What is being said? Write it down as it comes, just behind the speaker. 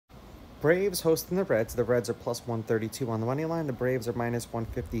Braves hosting the Reds. The Reds are plus 132 on the money line. The Braves are minus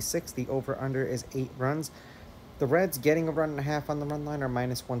 156. The over-under is 8 runs. The Reds getting a run and a half on the run line are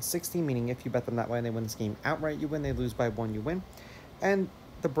minus 160, meaning if you bet them that way and they win this game outright, you win. They lose by 1, you win. And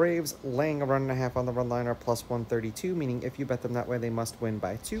the Braves laying a run and a half on the run line are plus 132, meaning if you bet them that way, they must win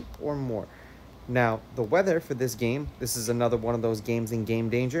by 2 or more. Now, the weather for this game, this is another one of those games in game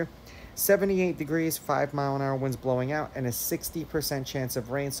danger. 78 degrees, 5-mile-an-hour winds blowing out, and a 60% chance of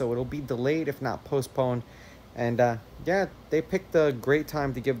rain, so it'll be delayed if not postponed. And yeah, they picked a great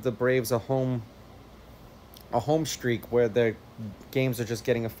time to give the Braves a home streak where their games are just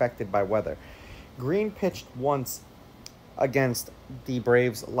getting affected by weather. Green pitched once against the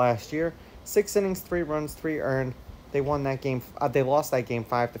Braves last year. 6 innings, 3 runs, 3 earned. They won that game. They lost that game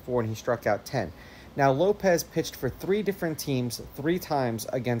 5-4, and he struck out 10. Now, Lopez pitched for 3 different teams 3 times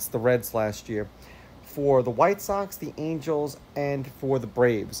against the Reds last year, for the White Sox, the Angels, and for the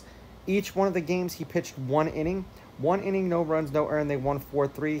Braves. Each one of the games, he pitched 1 inning. 1 inning, no runs, no earned. They won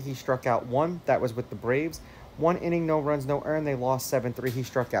 4-3. He struck out 1. That was with the Braves. 1 inning, no runs, no earned. They lost 7-3. He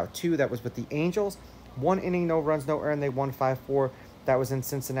struck out 2. That was with the Angels. 1 inning, no runs, no earned. They won 5-4. That was in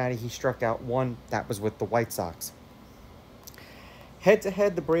Cincinnati. He struck out 1. That was with the White Sox.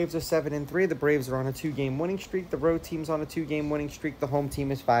 Head-to-head, the Braves are 7-3. The Braves are on a 2-game winning streak. The road team's on a 2-game winning streak. The home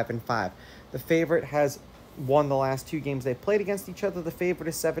team is 5-5. The favorite has won the last 2 games they played against each other. The favorite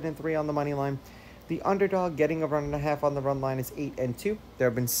is 7-3 on the money line. The underdog getting a run and a half on the run line is 8-2. There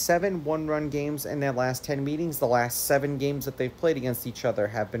have been 7 one-run games in their last 10 meetings. The last 7 games that they've played against each other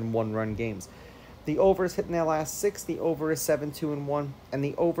have been one-run games. The over is hitting their last 6. The over is 7-2-1, and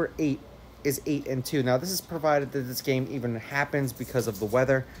the over 8 is 8-2. Now, this is provided that this game even happens because of the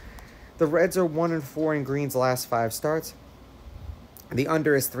weather. The Reds are 1-4 in Green's last 5 starts. The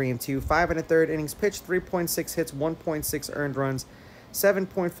under is 3-2. 5 1/3 innings pitched, 3.6 hits, 1.6 earned runs,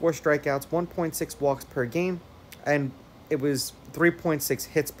 7.4 strikeouts, 1.6 walks per game, and it was 3.6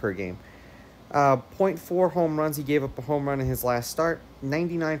 hits per game. 0.4 home runs. He gave up a home run in his last start.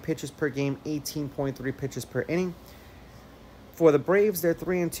 99 pitches per game, 18.3 pitches per inning. For the Braves, they're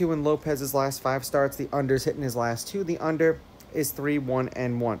 3-2 in Lopez's last 5 starts. The under's hitting his last 2. The under is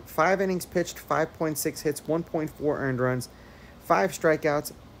 3-1-1. 5 innings pitched, 5.6 hits, 1.4 earned runs, 5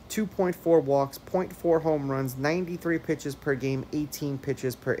 strikeouts, 2.4 walks, 0.4 home runs, 93 pitches per game, 18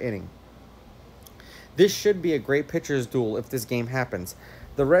 pitches per inning. This should be a great pitcher's duel if this game happens.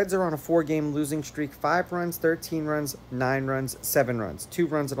 The Reds are on a 4-game losing streak. 5 runs, 13 runs, 9 runs, 7 runs. 2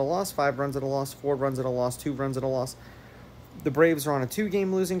 runs at a loss, 5 runs at a loss, 4 runs at a loss, 2 runs at a loss. The Braves are on a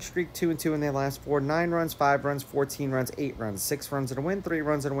 2-game losing streak, 2-2 in their last 4. 9 runs, 5 runs, 14 runs, 8 runs. 6 runs at a win, 3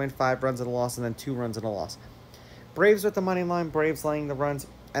 runs at a win, 5 runs at a loss, and then 2 runs at a loss. Braves with the money line, Braves laying the runs,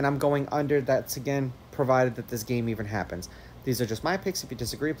 and I'm going under. That's, again, provided that this game even happens. These are just my picks. If you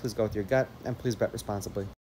disagree, please go with your gut, and please bet responsibly.